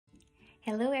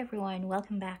Hello everyone,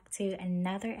 welcome back to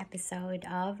another episode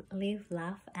of Live,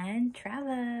 Laugh and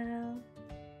Travel.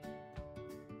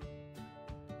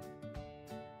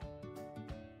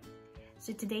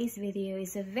 So today's video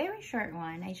is a very short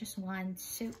one. I just want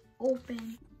to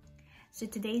open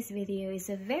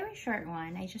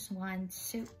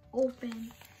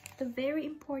the very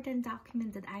important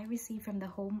document that I received from the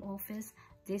Home Office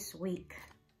this week.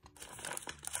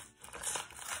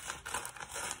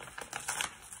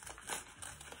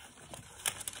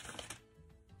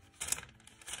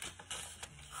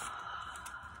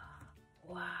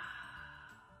 Wow,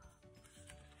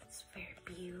 it's very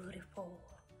beautiful.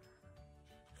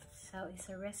 So it's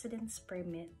a residence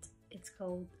permit. It's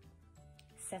called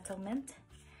settlement,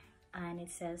 and it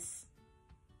says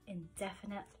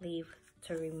indefinite leave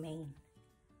to remain.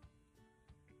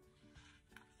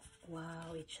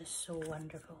 Wow, it's just so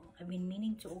wonderful. I've been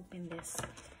meaning to open this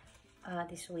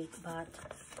this week, but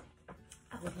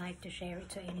I would like to share it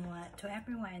to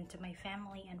everyone, to my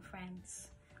family and friends.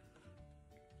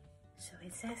 So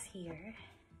it says here,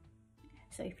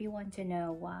 so if you want to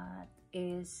know what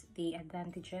is the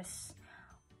advantages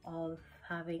of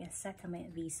having a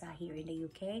settlement visa here in the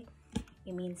UK,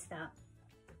 it means that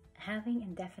having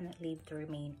indefinite leave to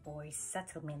remain, or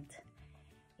settlement,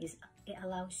 it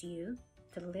allows you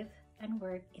to live and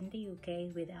work in the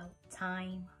UK without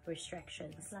time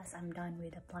restrictions. Plus, I'm done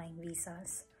with applying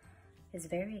visas. It's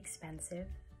very expensive.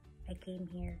 I came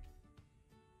here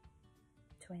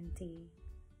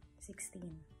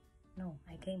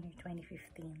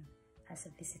 2015 as a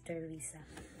visitor visa,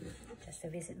 just to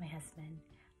visit my husband,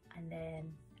 and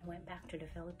then I went back to the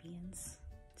Philippines,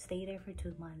 stayed there for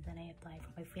 2 months, and I applied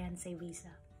for my fiancé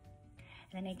visa,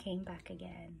 and then I came back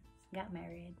again, got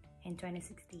married in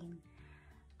 2016,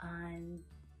 and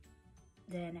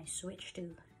then I switched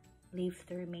to leave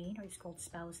to remain, or it's called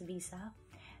spouse visa,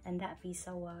 and that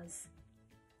visa was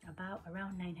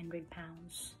around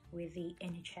 £900 with the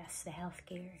NHS, the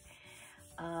healthcare,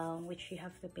 which you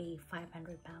have to pay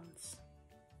 £500.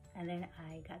 And then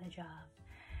I got a job,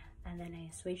 and then I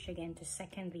switched again to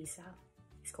second visa.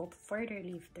 It's called further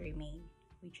leave to remain,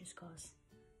 which is cost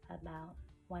about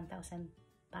 £1,000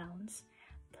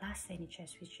 plus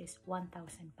NHS, which is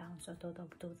 £1,000, so total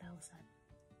of 2,000.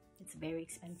 It's very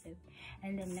expensive.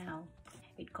 And then now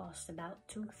it costs about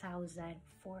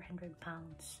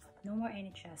 £2,400. No more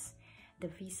NHS. The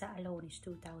visa alone is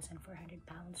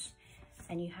 £2,400,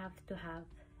 and you have to have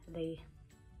the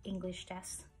English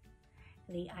test,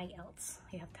 the IELTS.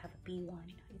 You have to have a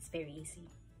B1. It's very easy,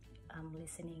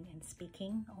 listening and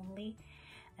speaking only.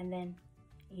 And then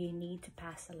you need to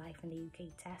pass the Life in the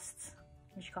UK tests,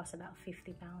 which costs about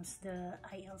 £50. The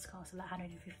IELTS costs about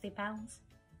 £150.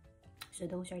 So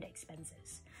those are the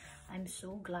expenses. I'm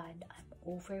so glad I'm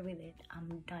over with it.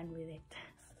 I'm done with it.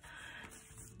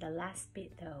 The last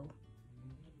bit though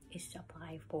is to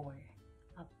apply for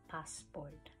a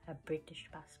passport, a British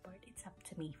passport. It's up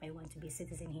to me if I want to be a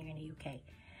citizen here in the UK.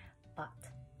 But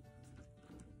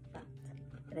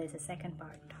there's a second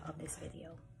part of this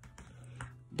video.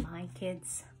 My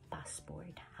kids'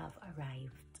 passport have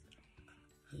arrived.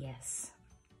 Yes,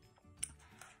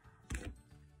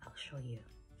 I'll show you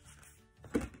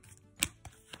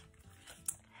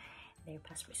their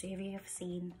passport. So if you have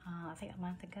seen, I think a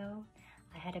month ago,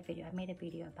 I made a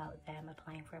video about them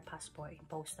applying for a passport in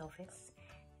post office.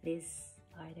 These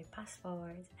are their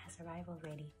passports. It has arrived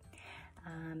already.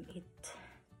 It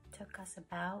took us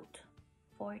about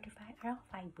around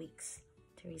 5 weeks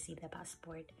to receive the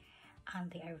passport,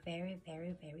 and they are very,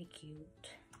 very, very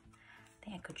cute. I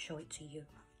think I could show it to you.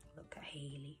 Look at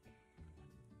Hailey.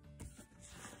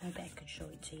 Maybe I could show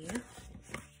it to you.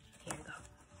 Here we go.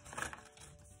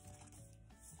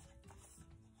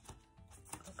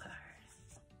 Look at her.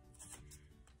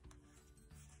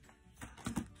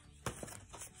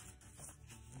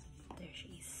 There she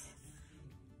is.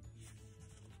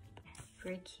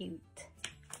 Very cute.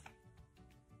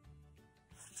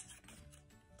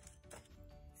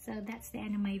 So that's the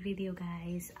end of my video,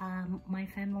 guys. My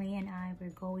family and I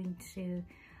were going to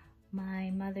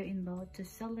my mother-in-law to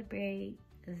celebrate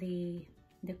the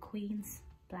Queen's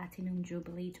Platinum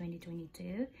Jubilee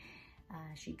 2022.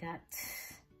 She got,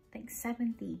 I think,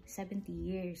 70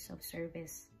 years of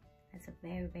service. That's a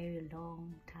very, very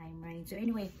long time, right? So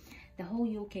anyway, the whole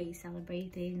UK is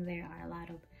celebrating. There are a lot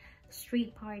of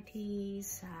street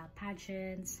parties,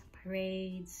 pageants,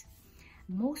 parades.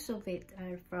 Most of it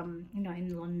are from, in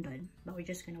London, but we're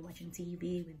just gonna watch on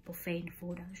TV with buffet and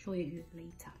food. I'll show you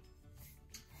later.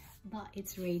 But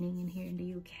it's raining in here in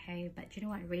the UK, but you know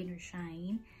what, rain or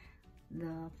shine,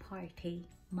 the party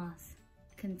must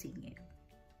continue.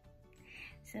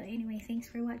 So anyway, thanks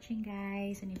for watching,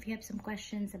 guys. And if you have some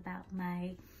questions about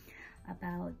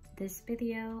this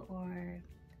video, or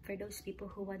for those people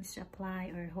who wants to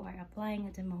apply or who are applying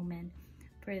at the moment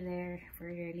for their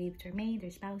leave to remain,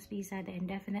 their spouse visa, the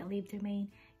indefinite leave to remain,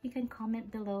 you can comment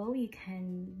below, you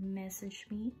can message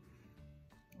me,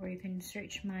 or you can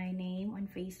search my name on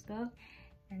Facebook,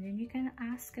 and then you can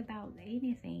ask about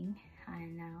anything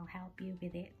and I'll help you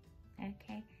with it.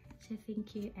 Okay, so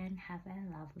thank you and have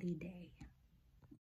a lovely day.